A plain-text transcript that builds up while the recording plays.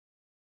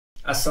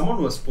As someone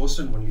who has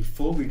posted only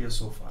 4 videos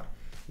so far,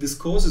 this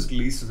course is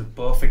released at the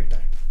perfect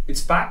time.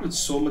 It's packed with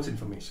so much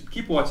information.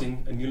 Keep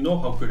watching and you'll know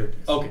how good it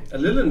is. Okay, a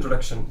little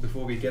introduction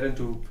before we get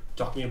into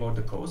talking about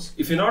the course.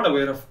 If you're not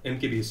aware of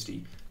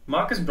MKBHD,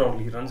 Marcus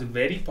Brownlee runs a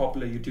very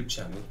popular YouTube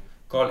channel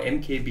called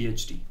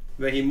MKBHD,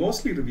 where he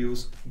mostly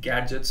reviews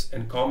gadgets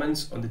and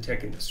comments on the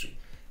tech industry.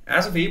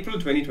 As of April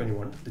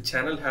 2021, the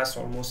channel has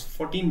almost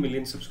 14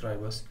 million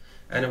subscribers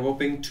and a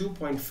whopping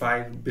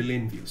 2.5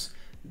 billion views.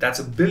 That's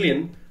a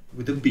billion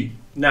with a B.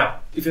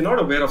 Now, if you're not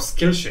aware of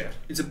SkillShare,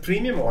 it's a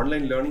premium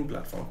online learning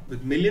platform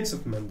with millions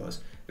of members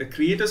where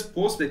creators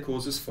post their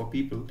courses for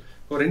people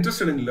who are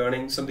interested in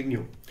learning something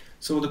new.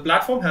 So the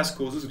platform has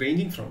courses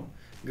ranging from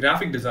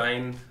graphic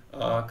design,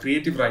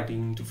 creative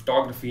writing to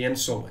photography and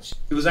so much.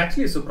 It was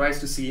actually a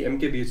surprise to see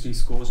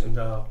MKBHD's course in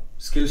the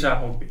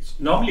SkillShare homepage.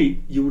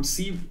 Normally, you would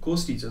see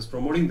course teachers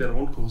promoting their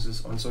own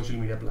courses on social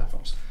media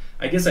platforms.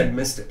 I guess I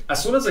missed it.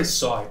 As soon as I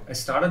saw it, I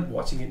started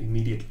watching it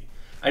immediately.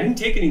 I didn't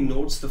take any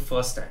notes the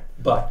first time,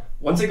 but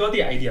once I got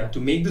the idea to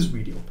make this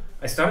video,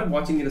 I started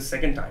watching it a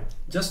second time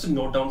just to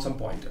note down some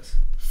pointers.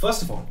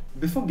 First of all,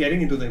 before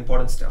getting into the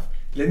important stuff,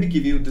 let me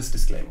give you this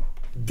disclaimer.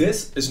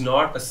 This is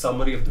not a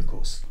summary of the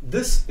course.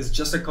 This is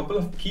just a couple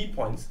of key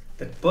points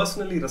that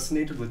personally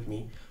resonated with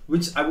me,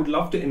 which I would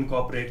love to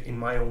incorporate in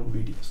my own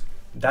videos.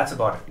 That's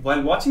about it.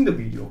 While watching the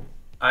video,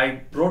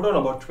 I wrote down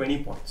about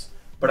 20 points,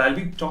 but I'll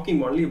be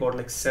talking only about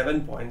like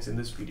 7 points in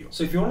this video.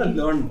 So if you want to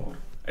learn more,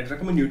 I'd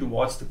recommend you to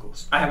watch the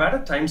course. I have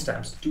added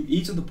timestamps to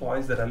each of the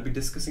points that I'll be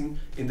discussing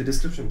in the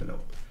description below.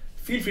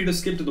 Feel free to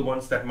skip to the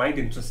ones that might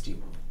interest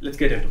you. Let's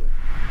get into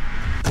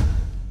it.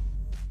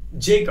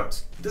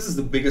 J-cuts. This is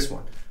the biggest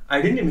one.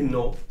 I didn't even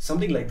know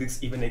something like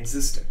this even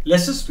existed.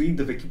 Let's just read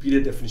the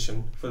Wikipedia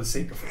definition for the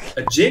sake of it.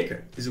 A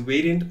J-cut is a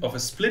variant of a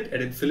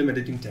split-edit film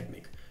editing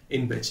technique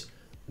in which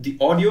the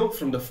audio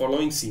from the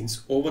following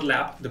scenes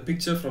overlap the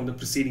picture from the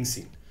preceding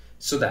scene,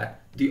 so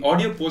that the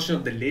audio portion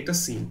of the later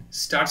scene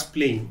starts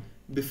playing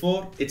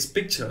before its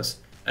pictures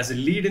as a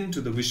lead-in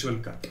to the visual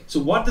cut. So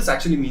what this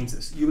actually means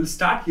is you will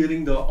start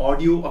hearing the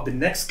audio of the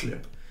next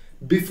clip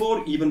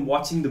before even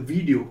watching the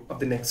video of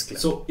the next clip.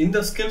 So in the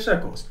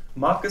SkillShare course,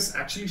 Marcus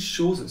actually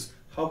shows us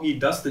how he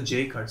does the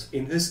J-cuts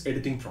in his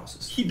editing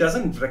process. He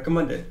doesn't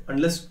recommend it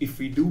unless if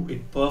we do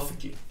it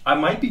perfectly. I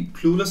might be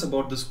clueless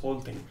about this whole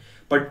thing,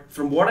 but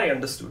from what I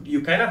understood,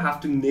 you kind of have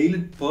to nail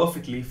it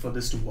perfectly for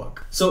this to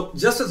work. So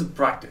just as a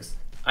practice,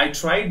 I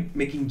tried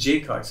making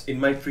J-cuts in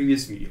my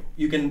previous video.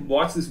 You can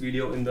watch this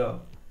video in the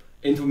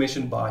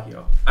information bar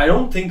here. I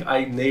don't think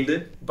I nailed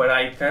it, but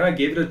I kind of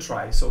gave it a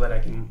try so that I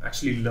can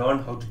actually learn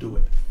how to do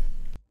it.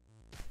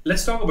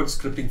 Let's talk about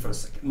scripting for a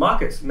second.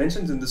 Marcus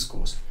mentions in this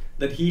course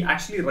that he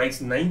actually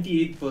writes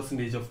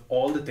 98% of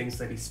all the things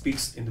that he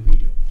speaks in the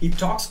video. He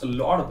talks a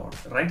lot about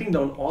writing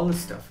down all the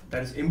stuff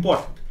that is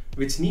important,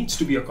 which needs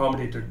to be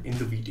accommodated in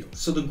the video.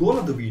 So the goal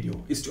of the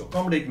video is to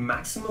accommodate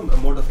maximum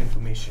amount of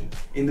information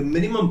in the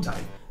minimum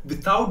time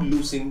without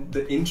losing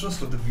the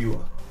interest of the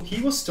viewer.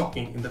 He was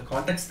talking in the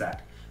context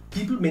that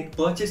people make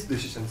purchase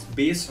decisions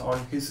based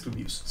on his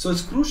reviews. So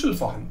it's crucial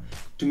for him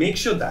to make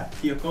sure that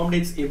he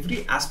accommodates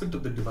every aspect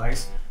of the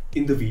device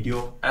in the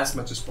video as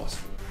much as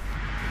possible.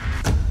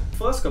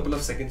 First couple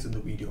of seconds in the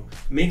video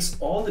makes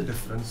all the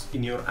difference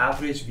in your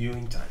average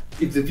viewing time.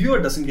 If the viewer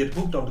doesn't get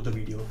hooked onto the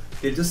video,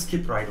 they'll just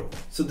skip right over.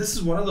 So this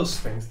is one of those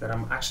things that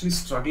I'm actually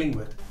struggling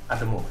with at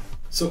the moment.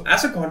 So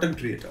as a content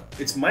creator,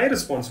 it's my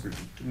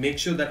responsibility to make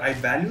sure that I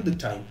value the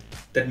time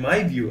that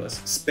my viewers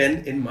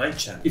spend in my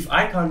channel. If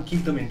I can't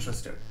keep them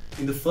interested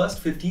in the first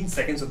 15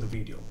 seconds of the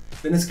video,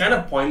 then it's kind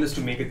of pointless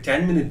to make a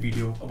 10-minute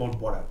video about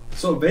whatever.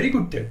 So a very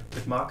good tip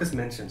that Marcus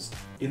mentions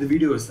in the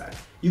video is that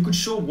you could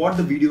show what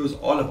the video is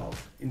all about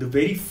in the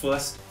very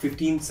first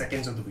 15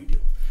 seconds of the video.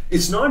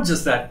 It's not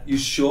just that you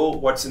show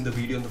what's in the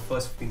video in the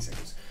first 15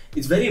 seconds.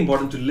 It's very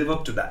important to live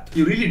up to that.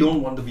 You really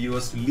don't want the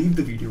viewers to leave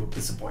the video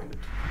disappointed.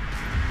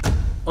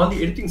 On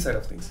the editing side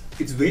of things,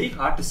 it's very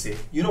hard to say,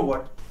 you know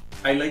what,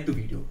 I like the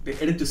video, the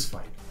edit is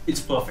fine. It's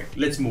perfect,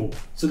 let's move.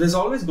 So there's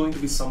always going to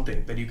be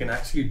something that you can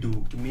actually do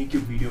to make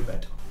your video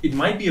better. It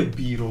might be a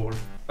B-roll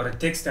or a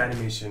text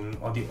animation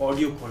or the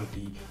audio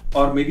quality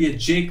or maybe a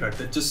J-cut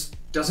that just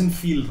doesn't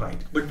feel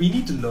right. But we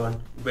need to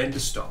learn when to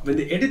stop. When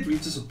the edit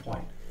reaches a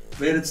point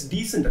where it's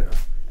decent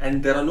enough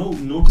and there are no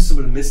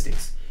noticeable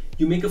mistakes,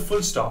 you make a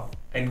full stop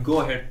and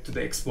go ahead to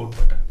the export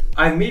button.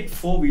 I've made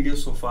 4 videos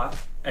so far,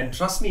 and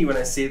trust me when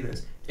I say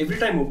this, every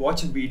time I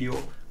watch a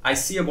video, I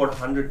see about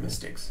 100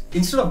 mistakes.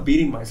 Instead of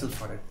beating myself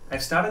for it,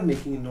 I've started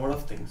making a note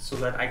of things so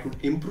that I could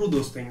improve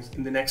those things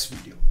in the next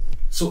video.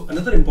 So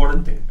another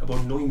important thing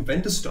about knowing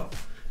when to stop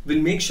will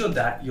make sure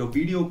that your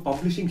video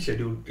publishing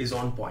schedule is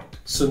on point.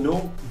 So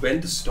know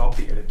when to stop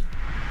the edit.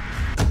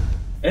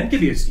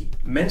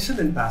 MKBHD mentioned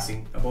in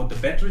passing about the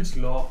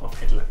Betteridge Law of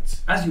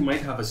Headlines. As you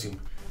might have assumed,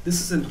 this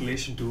is in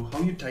relation to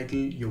how you title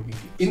your video.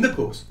 In the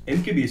course,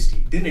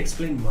 MKBHD didn't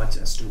explain much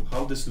as to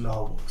how this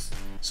law works.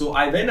 So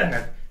I went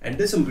ahead and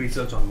did some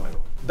research on my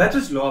own.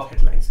 Betteridge Law of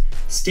Headlines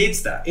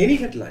states that any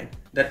headline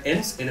that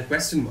ends in a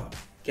question mark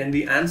can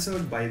be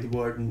answered by the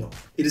word no.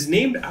 It is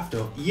named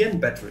after Ian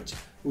Betteridge,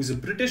 who is a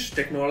British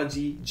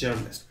technology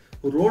journalist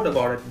who wrote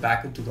about it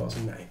back in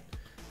 2009.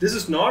 This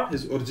is not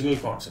his original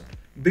concept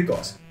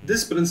because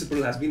this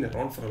principle has been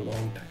around for a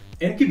long time.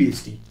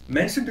 MKBHD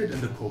mentioned it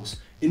in the course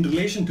in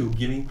relation to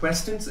giving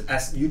questions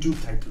as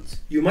YouTube titles.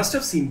 You must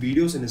have seen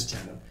videos in his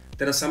channel.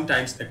 There are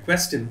sometimes a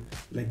question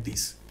like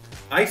this.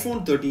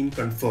 iPhone 13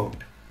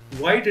 confirmed.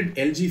 Why did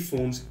LG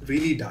phones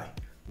really die?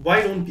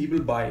 Why don't people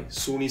buy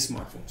Sony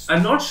smartphones?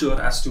 I'm not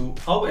sure as to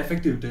how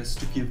effective it is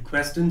to give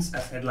questions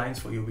as headlines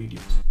for your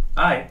videos.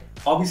 I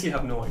obviously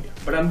have no idea,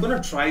 but I'm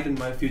gonna try it in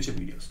my future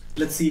videos.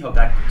 Let's see how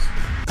that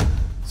goes.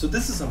 So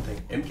this is something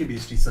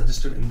MKBHD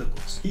suggested in the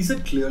course. He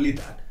said clearly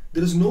that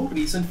there is no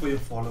reason for your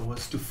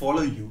followers to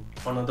follow you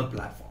on other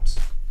platforms.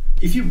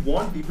 If you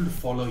want people to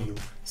follow you,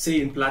 say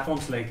in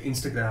platforms like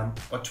Instagram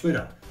or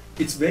Twitter,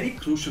 it's very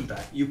crucial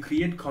that you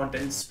create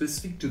content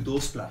specific to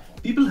those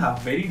platforms. People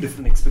have very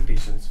different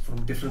expectations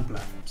from different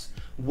platforms.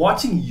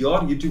 Watching your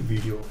YouTube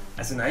video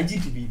as an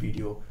IGTV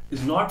video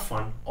is not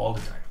fun all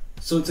the time.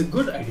 So it's a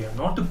good idea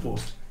not to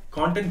post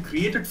content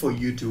created for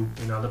YouTube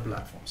in other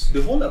platforms.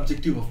 The whole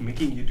objective of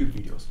making YouTube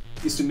videos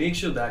is to make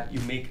sure that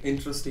you make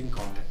interesting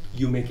content.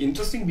 You make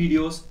interesting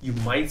videos, you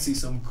might see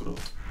some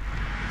growth.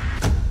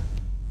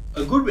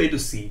 A good way to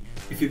see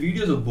if your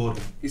videos are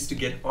boring is to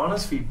get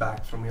honest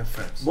feedback from your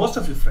friends. Most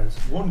of your friends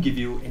won't give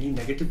you any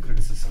negative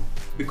criticism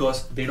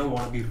because they don't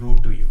want to be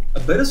rude to you.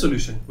 A better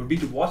solution would be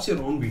to watch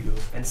your own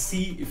videos and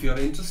see if you're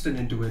interested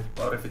into it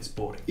or if it's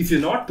boring. If you're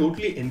not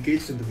totally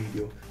engaged in the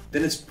video,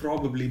 then it's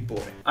probably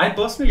boring. I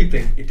personally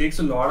think it takes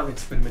a lot of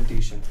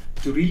experimentation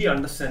to really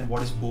understand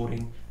what is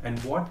boring and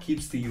what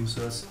keeps the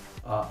users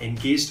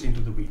engaged into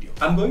the video.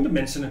 I'm going to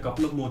mention a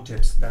couple of more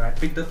tips that I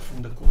picked up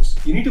from the course.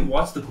 You need to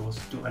watch the course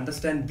to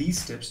understand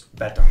these tips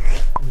better.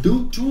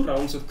 Do 2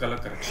 rounds of color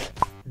correction.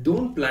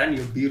 Don't plan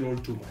your B-roll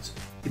too much.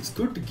 It's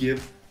good to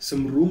give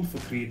some room for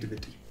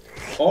creativity.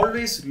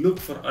 Always look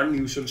for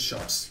unusual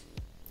shots.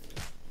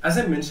 As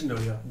I mentioned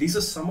earlier, these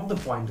are some of the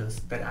pointers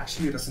that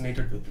actually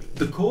resonated with me.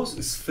 The course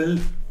is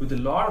filled with a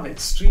lot of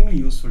extremely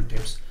useful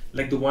tips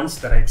like the ones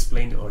that I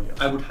explained earlier.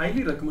 I would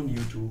highly recommend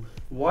you to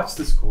watch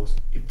this course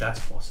if that's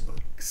possible.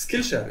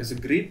 Skillshare is a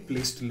great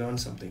place to learn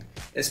something,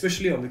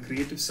 especially on the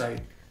creative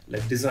side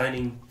like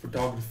designing,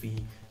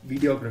 photography,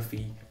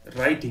 videography,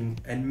 writing,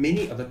 and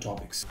many other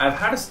topics. I've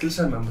had a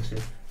Skillshare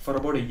membership for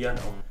about a year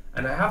now,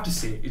 and I have to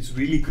say it's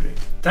really great.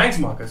 Thanks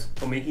Marcus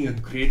for making a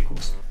great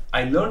course.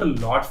 I learned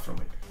a lot from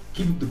it.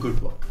 Keep up the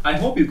good work. I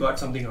hope you got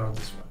something out of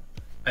this one.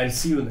 I'll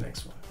see you in the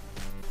next one.